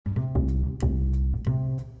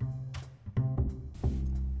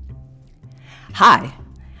Hi,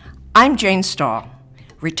 I'm Jane Stahl,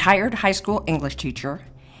 retired high school English teacher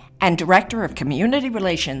and Director of Community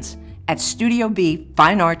Relations at Studio B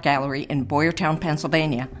Fine Art Gallery in Boyertown,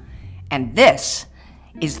 Pennsylvania, and this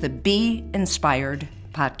is the Be Inspired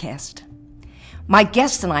podcast. My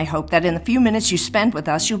guest and I hope that in the few minutes you spend with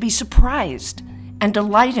us, you'll be surprised and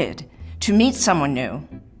delighted to meet someone new,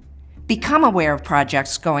 become aware of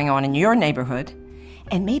projects going on in your neighborhood,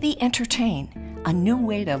 and maybe entertain a new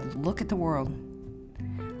way to look at the world.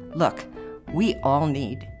 Look, we all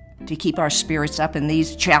need to keep our spirits up in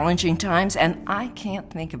these challenging times, and I can't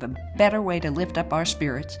think of a better way to lift up our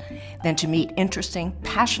spirits than to meet interesting,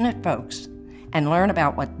 passionate folks and learn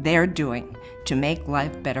about what they're doing to make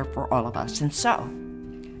life better for all of us. And so,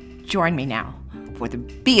 join me now for the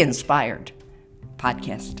Be Inspired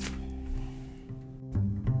podcast.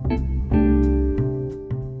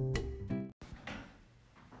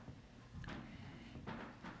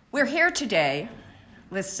 We're here today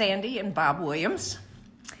with Sandy and Bob Williams.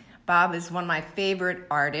 Bob is one of my favorite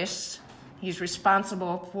artists. He's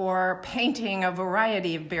responsible for painting a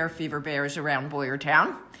variety of bear fever bears around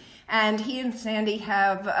Boyertown. And he and Sandy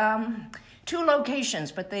have two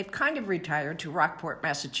locations, but they've kind of retired to Rockport,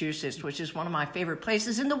 Massachusetts, which is one of my favorite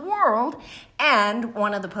places in the world, and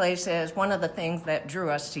one of the things that drew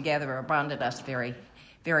us together or bonded us very,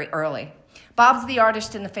 very early. Bob's the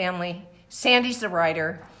artist in the family. Sandy's the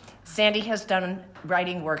writer. Sandy has done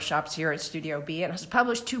writing workshops here at Studio B and has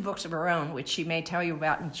published 2 books of her own, which she may tell you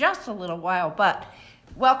about in just a little while. But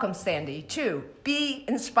welcome, Sandy, to Be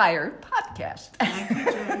Inspired podcast. Thank you,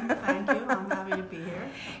 Jane. Thank you. I'm happy to be here.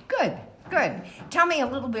 Good. Tell me a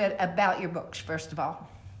little bit about your books, first of all.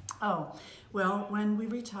 Oh, well, when we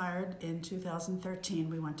retired in 2013,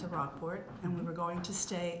 we went to Rockport, and we were going to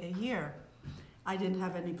stay a year. I didn't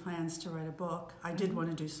have any plans to write a book. I did want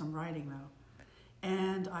to do some writing, though.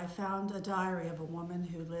 And I found a diary of a woman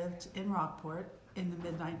who lived in Rockport in the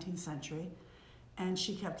mid-19th century, and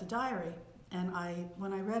she kept a diary. And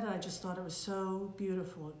when I read it, I just thought it was so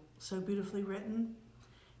beautiful, so beautifully written.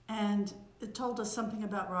 And it told us something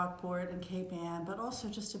about Rockport and Cape Ann, but also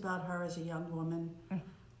just about her as a young woman,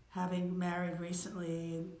 having married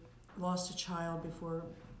recently, lost a child before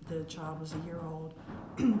the child was a year old.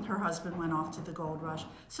 Her husband went off to the gold rush.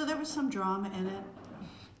 So there was some drama in it.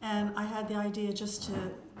 And I had the idea just to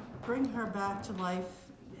bring her back to life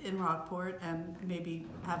in Rockport and maybe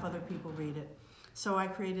have other people read it. So I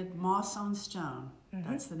created Moss on Stone.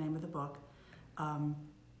 That's the name of the book.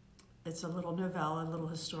 It's a little novella, a little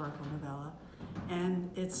historical novella. And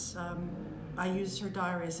it's I used her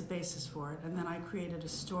diary as a basis for it. And then I created a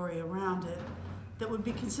story around it that would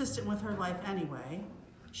be consistent with her life anyway.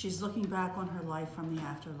 She's looking back on her life from the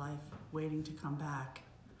afterlife, waiting to come back.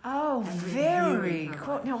 Oh, very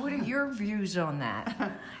cool. Now, what are your views on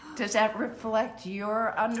that? Does that reflect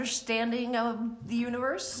your understanding of the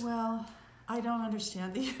universe? Well, I don't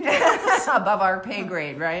understand the universe. Above our pay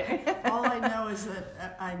grade, right? All I know is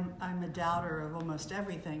that I'm a doubter of almost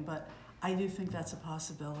everything, but I do think that's a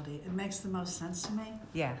possibility. It makes the most sense to me.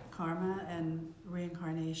 Yeah. Karma and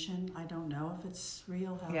reincarnation, I don't know if it's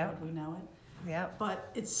real. How would we know it? Yeah. But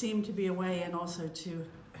it seemed to be a way, and also to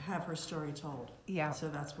have her story told. Yeah. So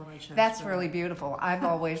that's what I chose. That's really beautiful. I've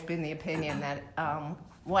always been the opinion that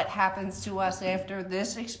what happens to us after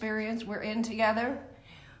this experience we're in together,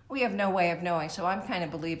 we have no way of knowing. So I'm kind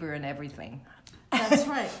of a believer in everything. That's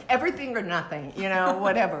right. Everything or nothing,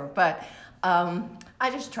 whatever. But I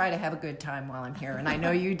just try to have a good time while I'm here, and I know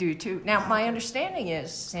you do too. Now, my understanding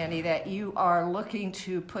is, Sandy, that you are looking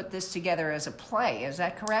to put this together as a play. Is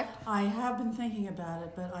that correct? I have been thinking about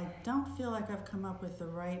it, but I don't feel like I've come up with the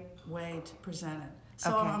right way to present it.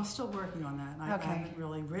 So Okay. I'm still working on that. I haven't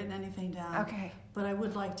really written anything down. Okay. But I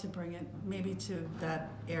would like to bring it maybe to that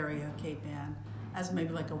area, Cape Ann, as maybe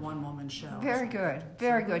like a one-woman show. Very good.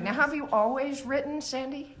 Very good. Now, have you always written,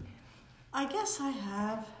 Sandy? I guess I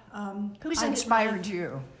have. Who's inspired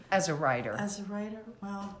you as a writer? As a writer?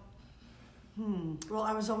 Well,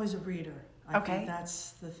 I was always a reader. I think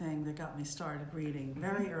that's the thing that got me started reading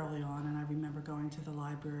very early on, and I remember going to the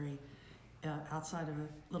library outside of a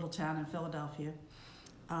little town in Philadelphia,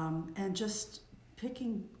 and just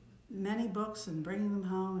picking many books and bringing them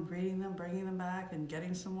home and reading them, bringing them back and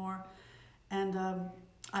getting some more. And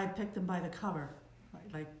I picked them by the cover.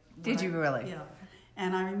 Did you really? Yeah.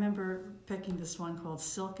 And I remember picking this one called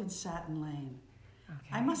Silk and Satin Lane. Okay.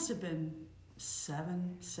 I must have been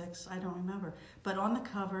 7, 6, I don't remember. But on the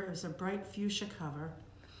cover, it was a bright fuchsia cover,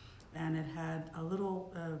 and it had a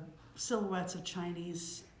little silhouettes of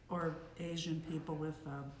Chinese or Asian people with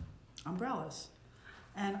umbrellas.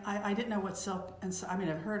 And I didn't know what silk and I mean,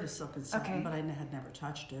 I've heard of silk and satin, Okay. but I had never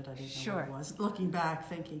touched it. I didn't know Sure. what it was. Looking back,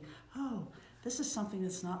 thinking, oh, this is something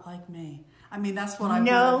that's not like me. I mean, that's what I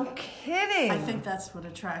No kidding. I think that's what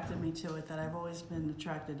attracted me to it, that I've always been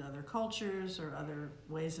attracted to other cultures or other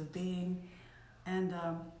ways of being. And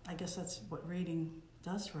I guess that's what reading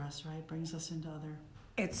does for us, right? Brings us into other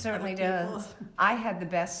It certainly other people. does. I had the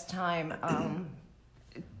best time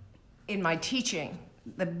in my teaching.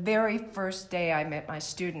 The very first day I met my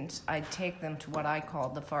students, I'd take them to what I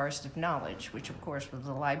called the Forest of Knowledge, which of course was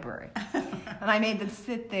the library. And I made them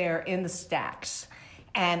sit there in the stacks.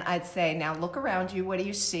 And I'd say, now look around you, what do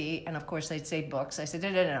you see? And of course they'd say books. I said,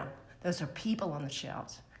 no. Those are people on the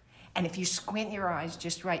shelves. And if you squint your eyes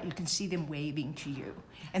just right, you can see them waving to you.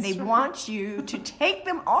 And they want you to take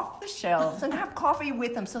them off the shelves and have coffee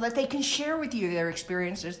with them so that they can share with you their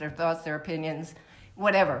experiences, their thoughts, their opinions,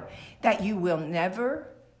 whatever, that you will never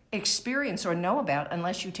experience or know about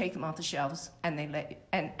unless you take them off the shelves and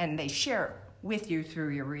they share with you through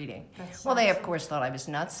your reading. Well, they of course thought I was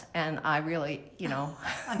nuts, and I really,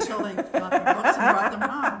 Until they got the books and brought them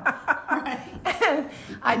home. Right.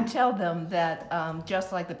 I'd tell them that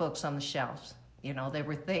just like the books on the shelves, there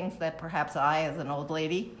were things that perhaps I, as an old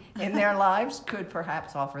lady in their lives, could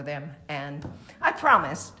perhaps offer them. And I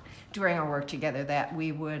promised during our work together that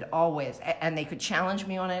we would always, and they could challenge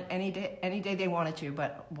me on it any day they wanted to,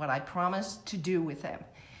 but what I promised to do with them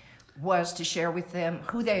was to share with them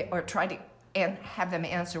try to and have them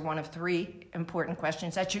answer one of three important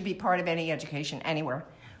questions that should be part of any education anywhere.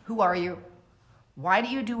 Who are you? Why do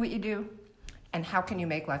you do what you do? And how can you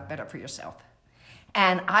make life better for yourself?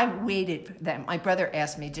 And I waited for them. My brother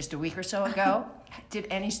asked me just a week or so ago, did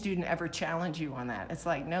any student ever challenge you on that? It's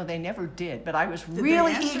like, no, they never did, but I was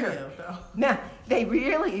really eager. No,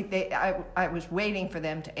 I was waiting for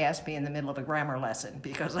them to ask me in the middle of a grammar lesson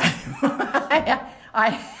because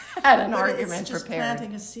I had an argument it's just prepared.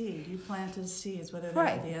 Planting a seed. You planted seeds, whether they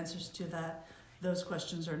Right. have the answers to those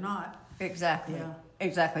questions or not. Exactly. Yeah.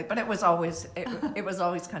 Exactly. But it was always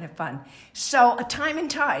kind of fun. So Time and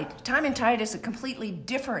Tide. Time and Tide is a completely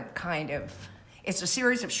different kind of. It's a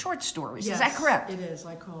series of short stories. Yes, is that correct? It is.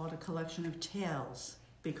 I call it a collection of tales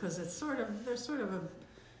because there's sort of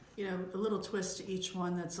a little twist to each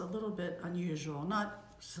one that's a little bit unusual, not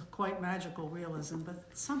quite magical realism, but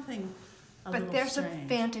something a little But there's strange. a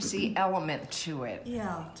fantasy element to it.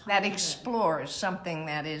 Yeah, That tiny bit. explores something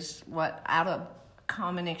that is out of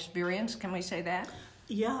common experience. Can we say that?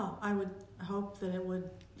 Yeah, I would hope that it would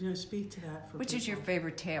speak to that for Which people. is your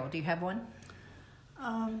favorite tale? Do you have one?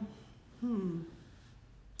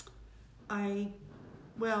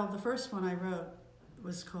 Well, the first one I wrote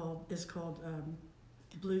is called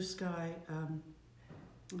Blue Sky.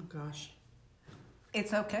 Oh gosh.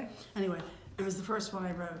 It's okay. Anyway, it was the first one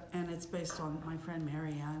I wrote, and it's based on my friend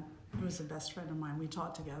Marianne, who was a best friend of mine. We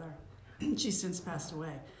taught together. She's since passed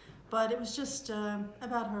away, but it was just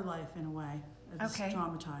about her life in a way. It's Okay.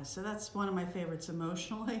 Traumatized. So that's one of my favorites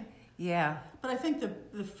emotionally. Yeah. But I think the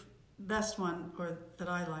best one, or that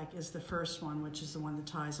I like, is the first one, which is the one that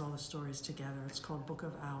ties all the stories together. It's called Book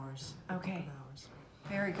of Hours. The Okay. Book of Hours.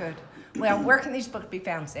 Very good. Well, where can these books be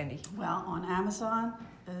found, Sandy? Well, on Amazon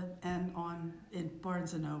and in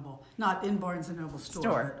Barnes and Noble. Not in Barnes and Noble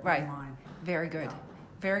store, but right. online. Very good. Yeah.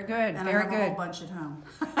 Very good. And Very I have a good. whole bunch at home.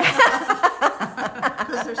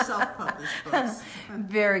 Because they're self-published books.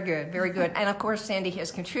 Very good, very good. And of course, Sandy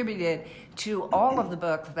has contributed to all of the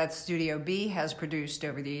books that Studio B has produced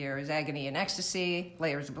over the years: Agony and Ecstasy,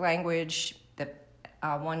 Layers of Language, the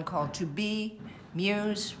one called To Be,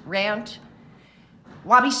 Muse, Rant,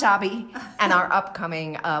 Wabi Sabi, and our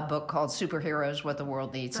upcoming book called Superheroes: What the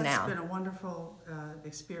World Needs Now. That's been a wonderful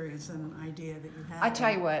experience and an idea that you had. I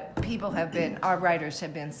tell you what, our writers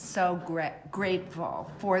have been so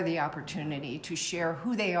grateful for the opportunity to share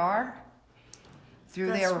who they are through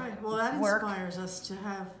That's their right. Well, that work. inspires us to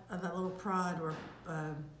have that little prod or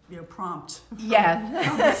prompt from, Yeah.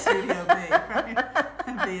 from the Studio B, right?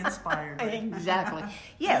 And be inspired. Right? Exactly.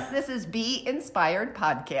 Yes, this is Be Inspired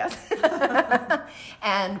Podcast.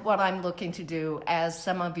 And what I'm looking to do, as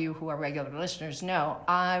some of you who are regular listeners know,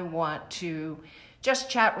 I want to just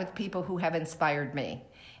chat with people who have inspired me.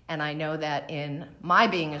 And I know that in my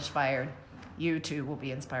being inspired, you too will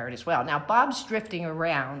be inspired as well. Now, Bob's drifting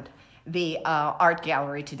around the art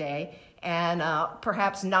gallery today, and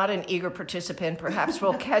perhaps not an eager participant. Perhaps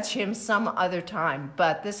we'll catch him some other time.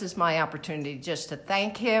 But this is my opportunity just to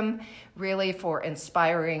thank him really for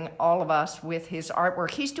inspiring all of us with his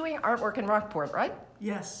artwork. He's doing artwork in Rockport, right?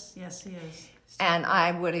 Yes, he is. And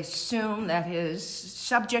I would assume that his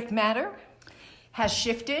subject matter has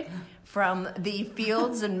shifted from the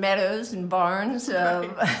fields and meadows and barns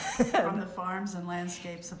of From the farms and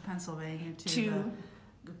landscapes of Pennsylvania to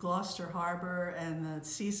the Gloucester Harbor and the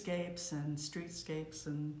seascapes and streetscapes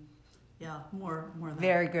and more than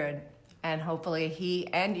Very good. And hopefully he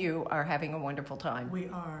and you are having a wonderful time. We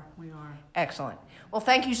are. Excellent. Well,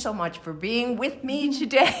 thank you so much for being with me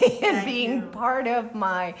today and being part of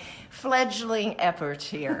my fledgling efforts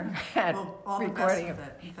here at all recording. The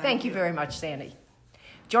best with it. Thank you very much, Sandy.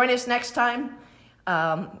 Join us next time.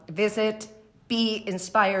 Visit Be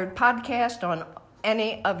Inspired Podcast on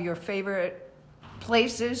any of your favorite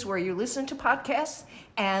places where you listen to podcasts.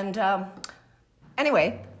 And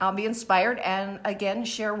anyway, I'll be inspired and again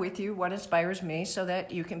share with you what inspires me so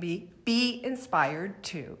that you can be inspired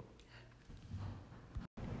too.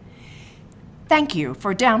 Thank you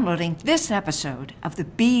for downloading this episode of the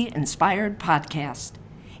Be Inspired Podcast.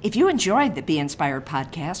 If you enjoyed the Be Inspired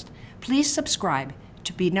Podcast, please subscribe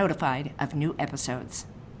to be notified of new episodes.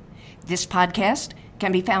 This podcast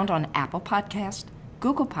can be found on Apple Podcast,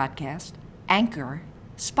 Google Podcast, Anchor,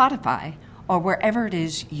 Spotify, or wherever it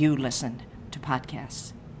is you listen to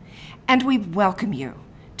podcasts. And we welcome you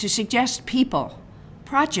to suggest people,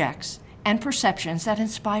 projects, and perceptions that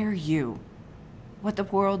inspire you. What the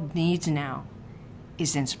world needs now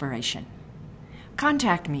is inspiration.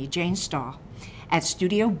 Contact me, Jane Stahl, at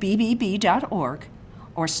studiobbb.org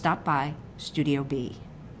or stop by Studio B.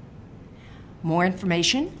 More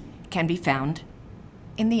information can be found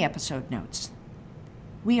in the episode notes.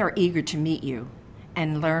 We are eager to meet you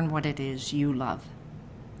and learn what it is you love.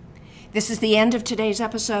 This is the end of today's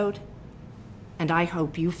episode, and I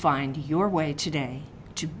hope you find your way today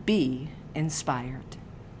to be inspired.